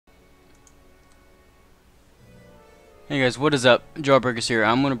Hey guys, what is up? JawBreakers here.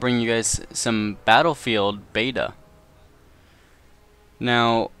 I'm going to bring you guys some Battlefield beta.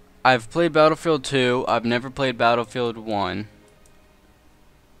 Now, I've played Battlefield 2. I've never played Battlefield 1.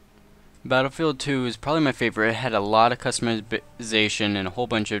 Battlefield 2 is probably my favorite. It had a lot of customization and a whole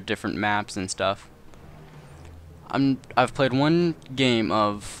bunch of different maps and stuff. I've played one game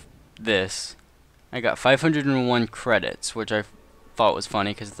of this. I got 501 credits, which I thought was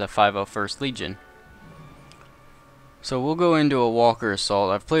funny because it's the 501st Legion. So we'll go into a Walker Assault.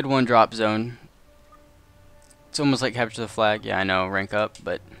 I've played one Drop Zone. It's almost like Capture the Flag. Yeah, I know, rank up,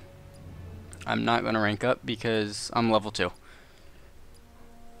 but I'm not going to rank up because I'm level 2.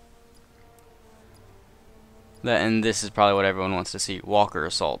 And this is probably what everyone wants to see, Walker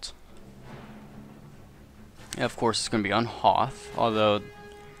Assault. Yeah, of course, it's going to be on Hoth, although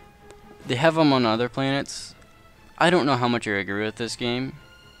they have them on other planets. I don't know how much I agree with this game,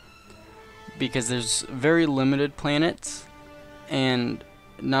 because there's very limited planets and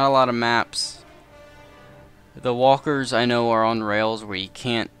not a lot of maps. The walkers I know are on rails where you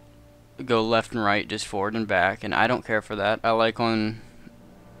can't go left and right, just forward and back, and I don't care for that. I like on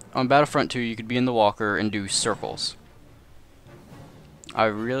Battlefront 2 you could be in the walker and do circles. I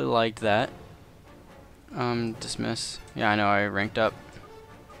really liked that. Dismiss. Yeah, I know I ranked up.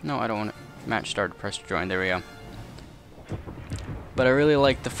 No, I don't want to. Match started, press join. There we go. But I really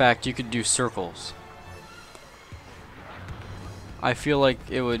like the fact you could do circles. I feel like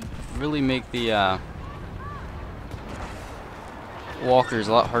it would really make the walkers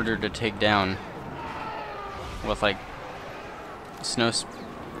a lot harder to take down with like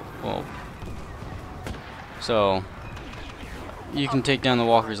well, so you can take down the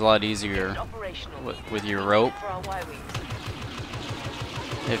walkers a lot easier with your rope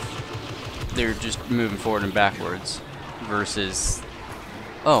if they're just moving forward and backwards versus,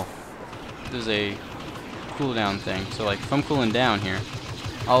 oh, there's a cooldown thing. So like if I'm cooling down here,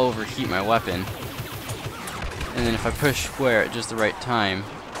 I'll overheat my weapon, and then if I push square at just the right time,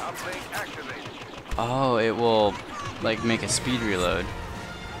 oh, it will like make a speed reload.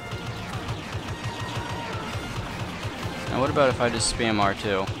 Now what about if I just spam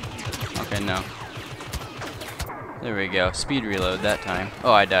R2? Okay, no. There we go, speed reload that time.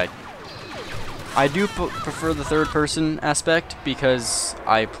 Oh, I died. I do prefer the third person aspect because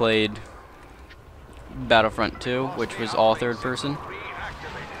I played Battlefront 2, which was all third person.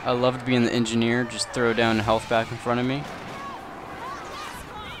 I loved being the engineer, just throw down the health back in front of me.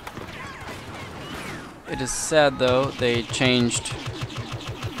 It is sad though, they changed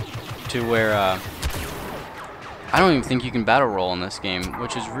to where I don't even think you can battle roll in this game,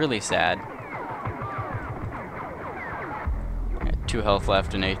 which is really sad. 2 health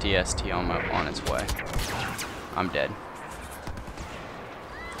left and ATST on its way. I'm dead.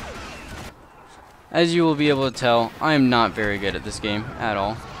 As you will be able to tell, I am not very good at this game at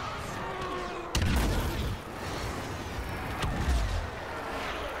all.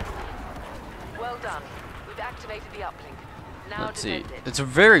 Well done. We've activated the uplink. Now let's see. it. It's a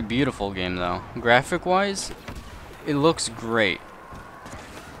very beautiful game though. Graphic wise, it looks great.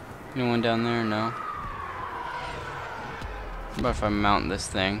 Anyone down there? No. What about if I mount this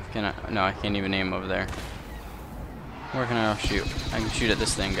thing? Can I? No, I can't even aim over there. Where can I shoot? I can shoot at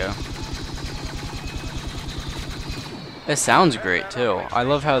this thing, go. It sounds great too. I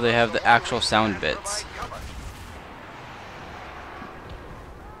love how they have the actual sound bits.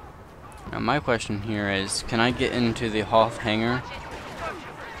 Now my question here is, can I get into the Hoth hangar?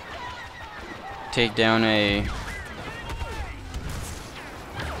 Take down a...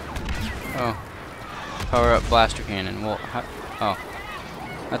 Oh. Power up blaster cannon. Well, oh.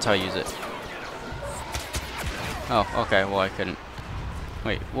 That's how I use it. Oh, okay, well I couldn't.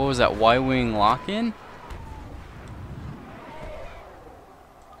 Wait, what was that? Y-wing lock-in?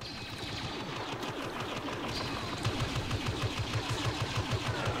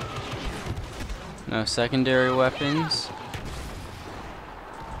 No secondary weapons.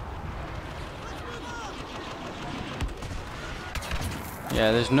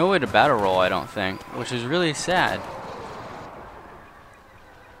 Yeah, there's no way to battle roll, I don't think, which is really sad.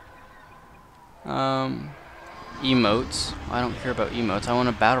 Emotes. I don't care about emotes. I want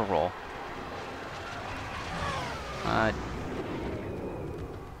a battle roll. Okay,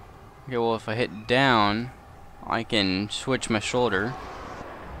 well, if I hit down, I can switch my shoulder.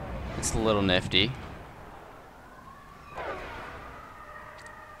 It's a little nifty.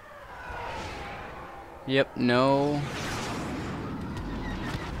 Yep, no.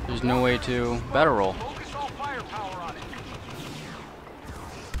 There's no way to battle roll.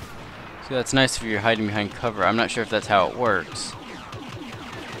 See, that's nice if you're hiding behind cover. I'm not sure if that's how it works.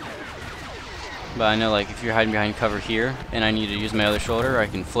 But I know, like, if you're hiding behind cover here and I need to use my other shoulder, I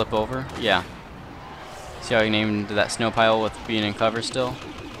can flip over. Yeah. See how I can aim into that snow pile with being in cover still?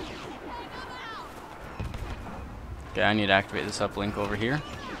 Okay, I need to activate this uplink over here.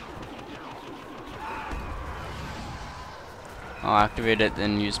 I'll activate it,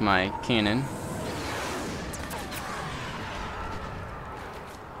 then use my cannon.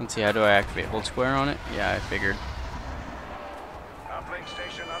 Let's see, how do I activate? Hold square on it? Yeah, I figured. Uplink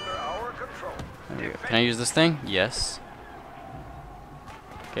station under our control. There we go. Can I use this thing? Yes.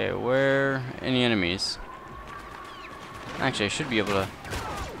 Okay, where? Any enemies? Actually, I should be able to...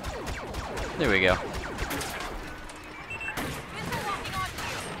 There we go.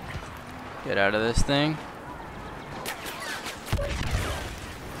 Get out of this thing.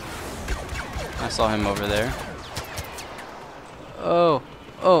 I saw him over there. Oh,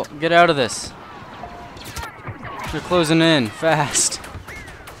 oh, get out of this. They're closing in fast.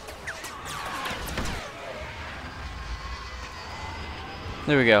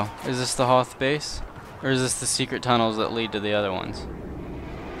 There we go. Is this the Hoth base? Or is this the secret tunnels that lead to the other ones?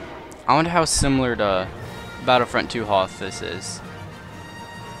 I wonder how similar to Battlefront 2 Hoth this is.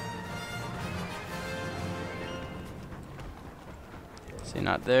 See,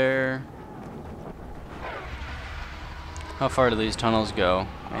 not there. How far do these tunnels go?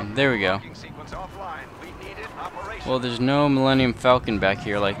 And there we go. Well, there's no Millennium Falcon back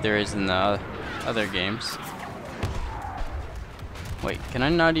here like there is in the other games. Wait, can I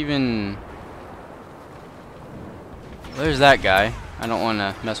not even... There's that guy. I don't want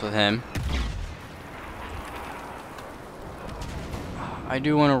to mess with him. I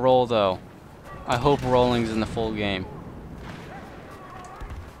do want to roll, though. I hope rolling's in the full game.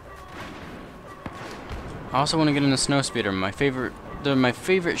 I also want to get in the Snowspeeder, they're my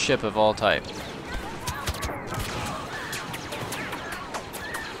favorite ship of all type.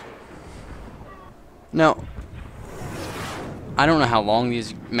 Now, I don't know how long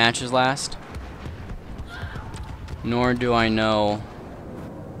these matches last, nor do I know,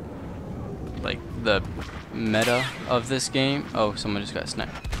 like, the meta of this game. Oh, someone just got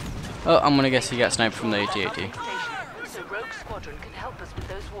sniped. Oh, I'm gonna guess he got sniped from the AT-AT. So Rogue Squadron can help us with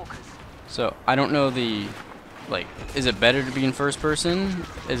those walkers. So, I don't know the, like, is it better to be in first person?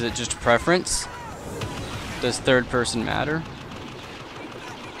 Is it just preference? Does third person matter?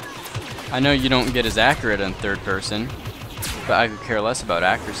 I know you don't get as accurate in third person, but I could care less about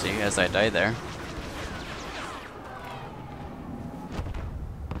accuracy as I die there.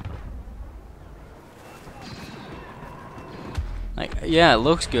 Like, yeah, it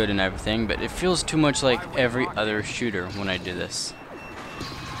looks good and everything, but it feels too much like every other shooter when I do this.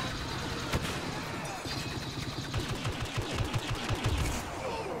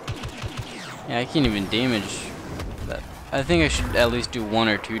 Yeah, I can't even damage that. I think I should at least do 1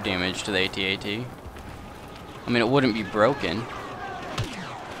 or 2 damage to the AT-AT. I mean, it wouldn't be broken.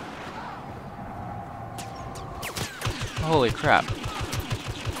 Holy crap.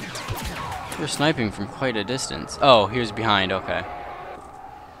 You're sniping from quite a distance. Oh, he was behind, okay.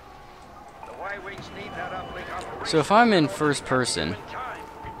 So if I'm in first person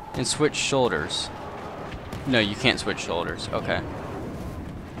and switch shoulders... No, you can't switch shoulders, okay.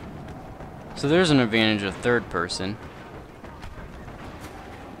 So there's an advantage of third person.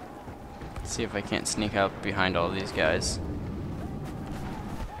 Let's see if I can't sneak out behind all these guys.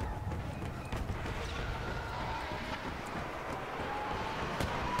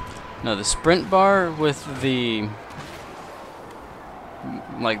 No, the sprint bar with the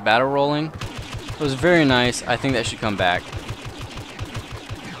like battle rolling was very nice. I think that should come back.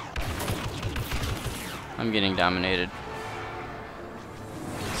 I'm getting dominated.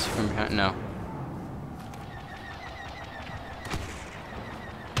 It's from behind. No.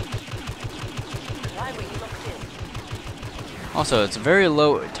 Also, it's very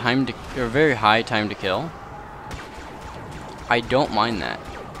low time to, or very high time to kill. I don't mind that.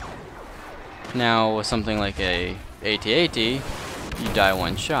 Now, with something like a AT-AT, you die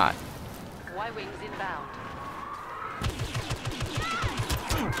one shot. Y-wings inbound.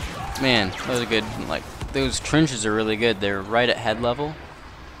 Man, that was a good, like, those trenches are really good. They're right at head level.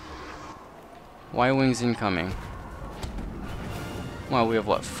 Y-wings incoming. Wow, we have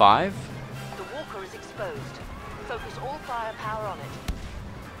what, 5? The walker is exposed. Focus all firepower on it.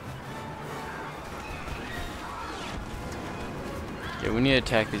 Okay, we need to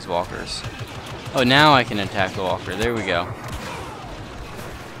attack these walkers. Oh, now I can attack the walker. There we go.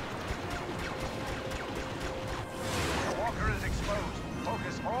 The walker is exposed.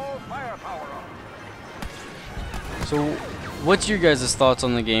 Focus all firepower on it. So, what's your guys' thoughts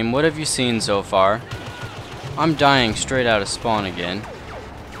on the game? What have you seen so far? I'm dying straight out of spawn again.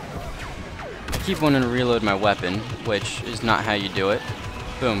 keep wanting to reload my weapon, which is not how you do it.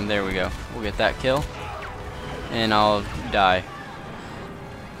 Boom, there we go. We'll get that kill. And I'll die.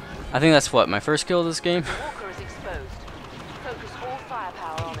 I think that's what, my first kill of this game? Walker is exposed. Focus all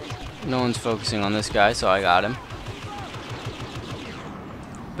firepower on it. No one's focusing on this guy, so I got him.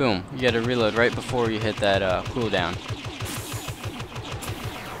 Boom, you gotta reload right before you hit that cooldown.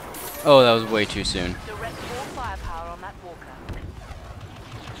 Oh, that was way too soon. Direct all firepower on that walker.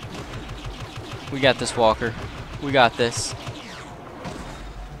 We got this, Walker. We got this.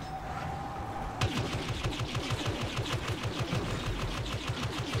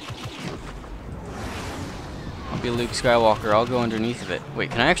 I'll be Luke Skywalker. I'll go underneath of it.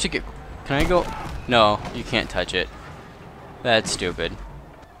 Wait, can I actually get... Can I go... No, you can't touch it. That's stupid.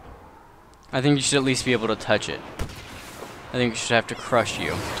 I think you should at least be able to touch it. I think you should have to crush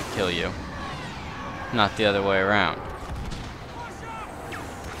you to kill you. Not the other way around.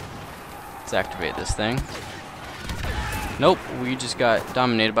 Let's activate this thing. Nope, we just got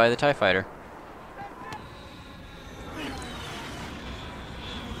dominated by the TIE fighter.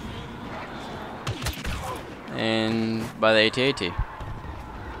 And by the AT-AT.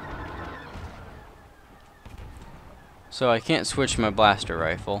 So I can't switch my blaster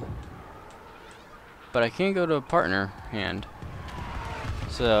rifle. But I can go to a partner hand.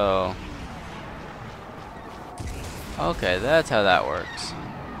 So... Okay, that's how that works.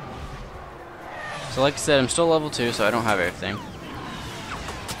 So like I said, I'm still level 2, so I don't have everything.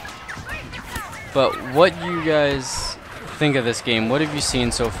 But what do you guys think of this game? What have you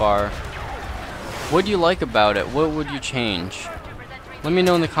seen so far? What do you like about it? What would you change? Let me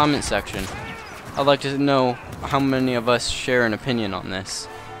know in the comment section. I'd like to know how many of us share an opinion on this.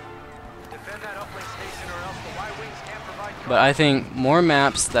 But I think more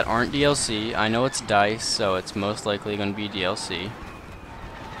maps that aren't DLC. I know it's DICE, so it's most likely going to be DLC.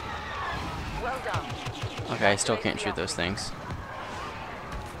 Well done. Okay, I still can't shoot those things.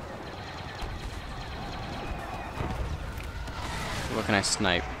 What can I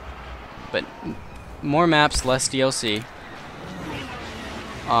snipe? But more maps, less DLC.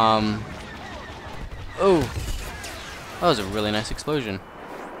 Oh, that was a really nice explosion.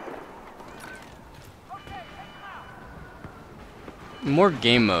 More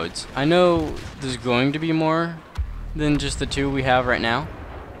game modes. I know there's going to be more than just the 2 we have right now,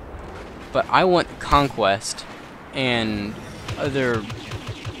 but I want Conquest and other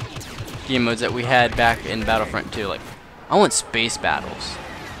game modes that we had back in Battlefront 2. Like, I want space battles.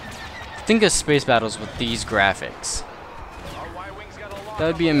 Think of space battles with these graphics. That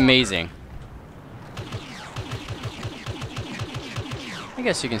would be amazing. I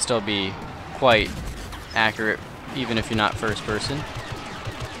guess you can still be quite accurate even if you're not first person.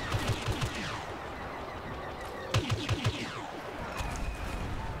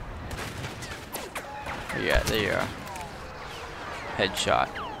 Yeah, there you are. Headshot.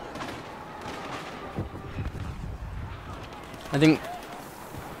 I think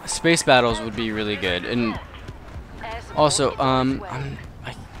space battles would be really good, and also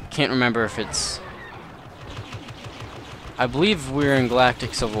I can't remember if it's... I believe we're in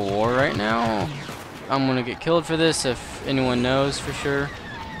Galactic Civil War right now. I'm gonna get killed for this if anyone knows for sure.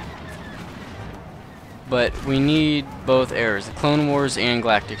 But we need both eras, the Clone Wars and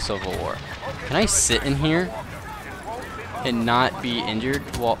Galactic Civil War. Can I sit in here and not be injured?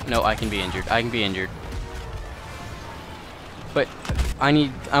 Well, no, I can be injured. I can be injured. But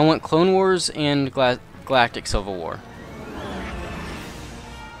I want Clone Wars and Galactic Civil War.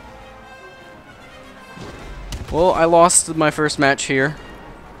 Well, I lost my first match here.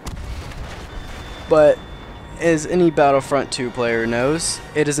 But, as any Battlefront 2 player knows,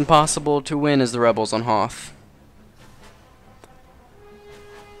 it is impossible to win as the Rebels on Hoth.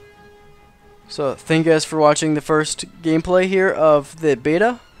 So, thank you guys for watching the first gameplay here of the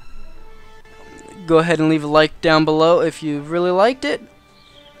beta. Go ahead and leave a like down below if you really liked it.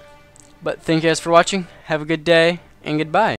 But thank you guys for watching. Have a good day, and goodbye.